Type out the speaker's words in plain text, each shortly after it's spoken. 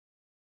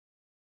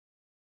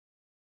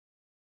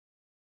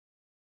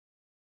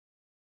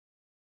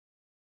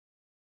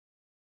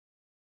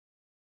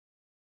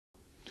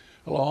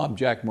Hello, I'm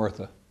Jack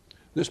Murtha.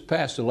 This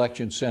past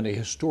election sent a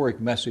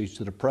historic message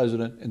to the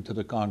President and to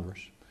the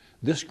Congress.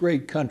 This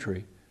great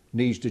country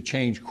needs to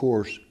change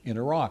course in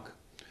Iraq.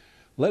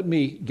 Let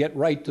me get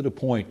right to the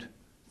point.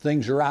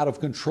 Things are out of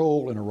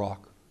control in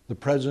Iraq. The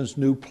President's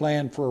new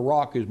plan for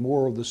Iraq is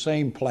more of the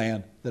same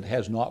plan that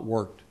has not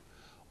worked.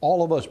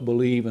 All of us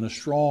believe in a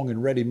strong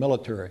and ready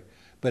military,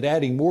 but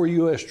adding more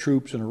U.S.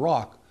 troops in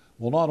Iraq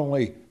will not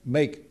only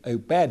make a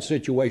bad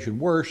situation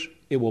worse,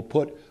 it will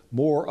put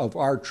more of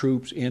our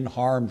troops in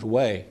harm's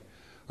way.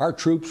 Our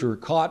troops are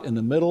caught in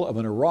the middle of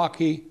an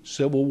Iraqi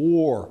civil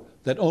war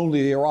that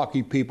only the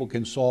Iraqi people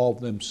can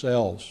solve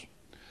themselves.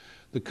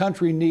 The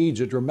country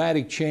needs a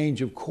dramatic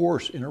change of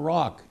course in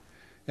Iraq,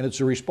 and it's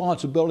the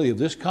responsibility of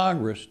this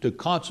Congress to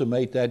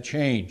consummate that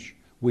change.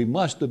 We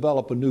must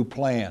develop a new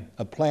plan,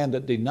 a plan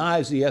that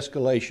denies the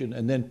escalation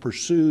and then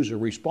pursues a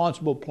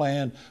responsible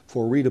plan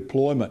for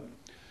redeployment.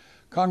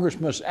 Congress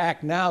must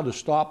act now to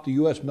stop the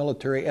U.S.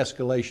 military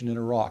escalation in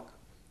Iraq.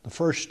 The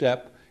first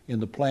step in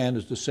the plan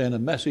is to send a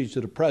message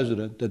to the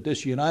President that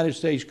this United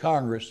States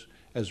Congress,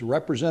 as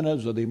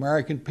representatives of the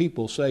American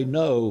people, say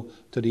no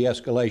to the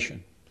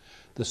escalation.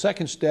 The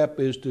second step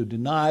is to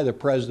deny the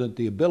President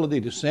the ability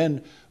to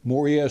send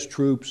more U.S.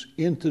 troops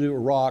into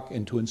Iraq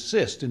and to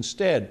insist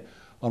instead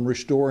on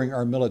restoring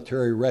our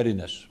military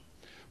readiness.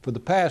 For the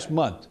past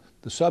month,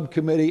 the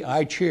subcommittee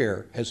I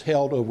chair has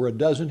held over a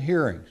dozen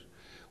hearings.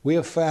 We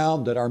have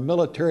found that our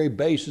military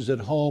bases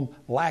at home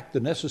lack the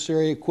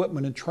necessary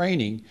equipment and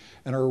training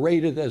and are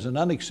rated as an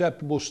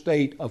unacceptable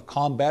state of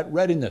combat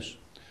readiness.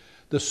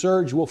 The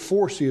surge will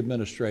force the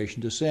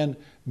administration to send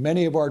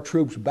many of our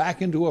troops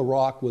back into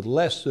Iraq with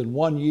less than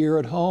 1 year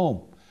at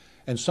home.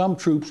 And some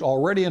troops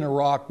already in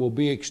Iraq will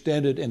be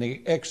extended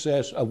in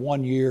excess of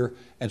 1 year,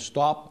 and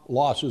stop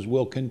losses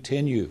will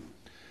continue.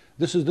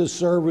 This is a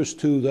disservice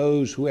to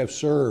those who have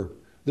served.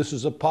 This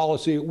is a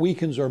policy that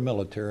weakens our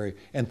military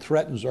and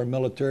threatens our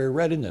military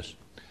readiness.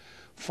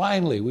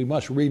 Finally, we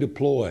must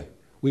redeploy.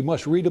 We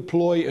must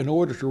redeploy in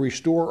order to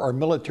restore our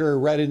military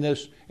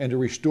readiness and to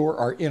restore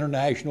our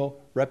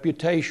international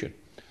reputation.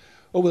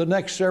 Over the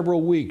next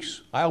several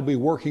weeks, I'll be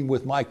working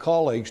with my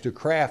colleagues to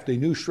craft a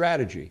new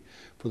strategy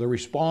for the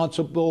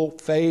responsible,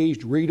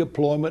 phased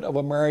redeployment of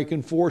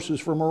American forces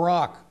from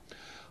Iraq.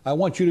 I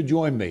want you to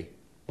join me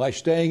by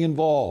staying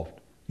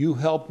involved. You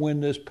helped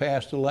win this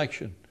past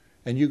election,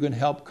 and you can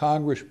help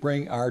Congress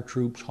bring our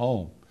troops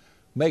home.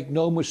 Make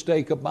no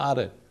mistake about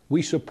it.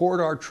 We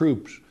support our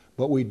troops,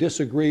 but we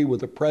disagree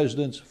with the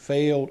President's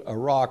failed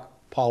Iraq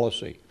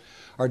policy.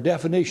 Our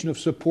definition of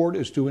support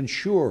is to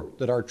ensure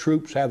that our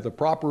troops have the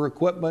proper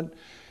equipment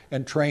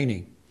and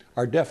training.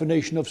 Our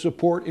definition of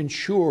support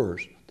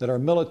ensures that our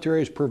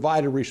military is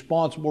provided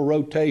responsible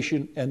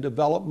rotation and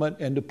development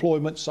and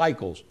deployment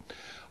cycles.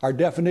 Our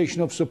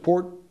definition of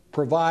support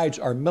provides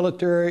our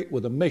military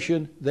with a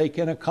mission they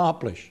can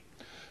accomplish.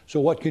 So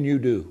what can you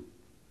do?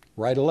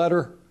 Write a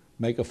letter,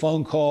 make a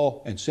phone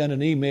call, and send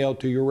an email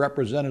to your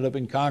representative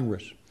in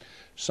Congress.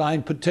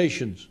 Sign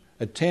petitions,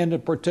 attend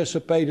and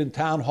participate in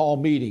town hall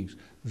meetings,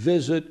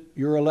 visit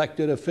your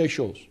elected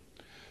officials.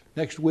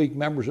 Next week,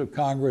 members of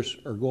Congress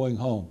are going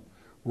home.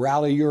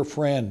 Rally your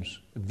friends,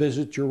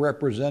 visit your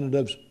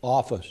representative's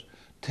office.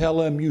 Tell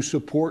them you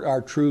support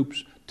our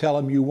troops. Tell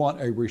them you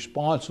want a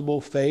responsible,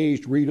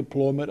 phased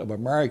redeployment of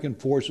American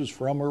forces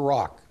from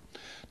Iraq.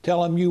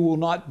 Tell them you will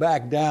not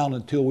back down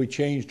until we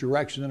change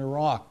direction in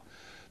Iraq.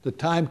 The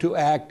time to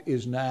act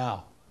is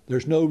now.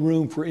 There's no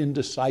room for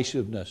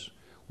indecisiveness.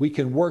 We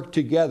can work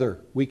together.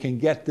 We can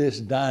get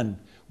this done.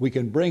 We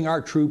can bring our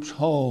troops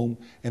home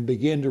and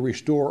begin to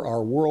restore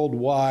our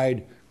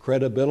worldwide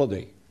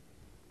credibility.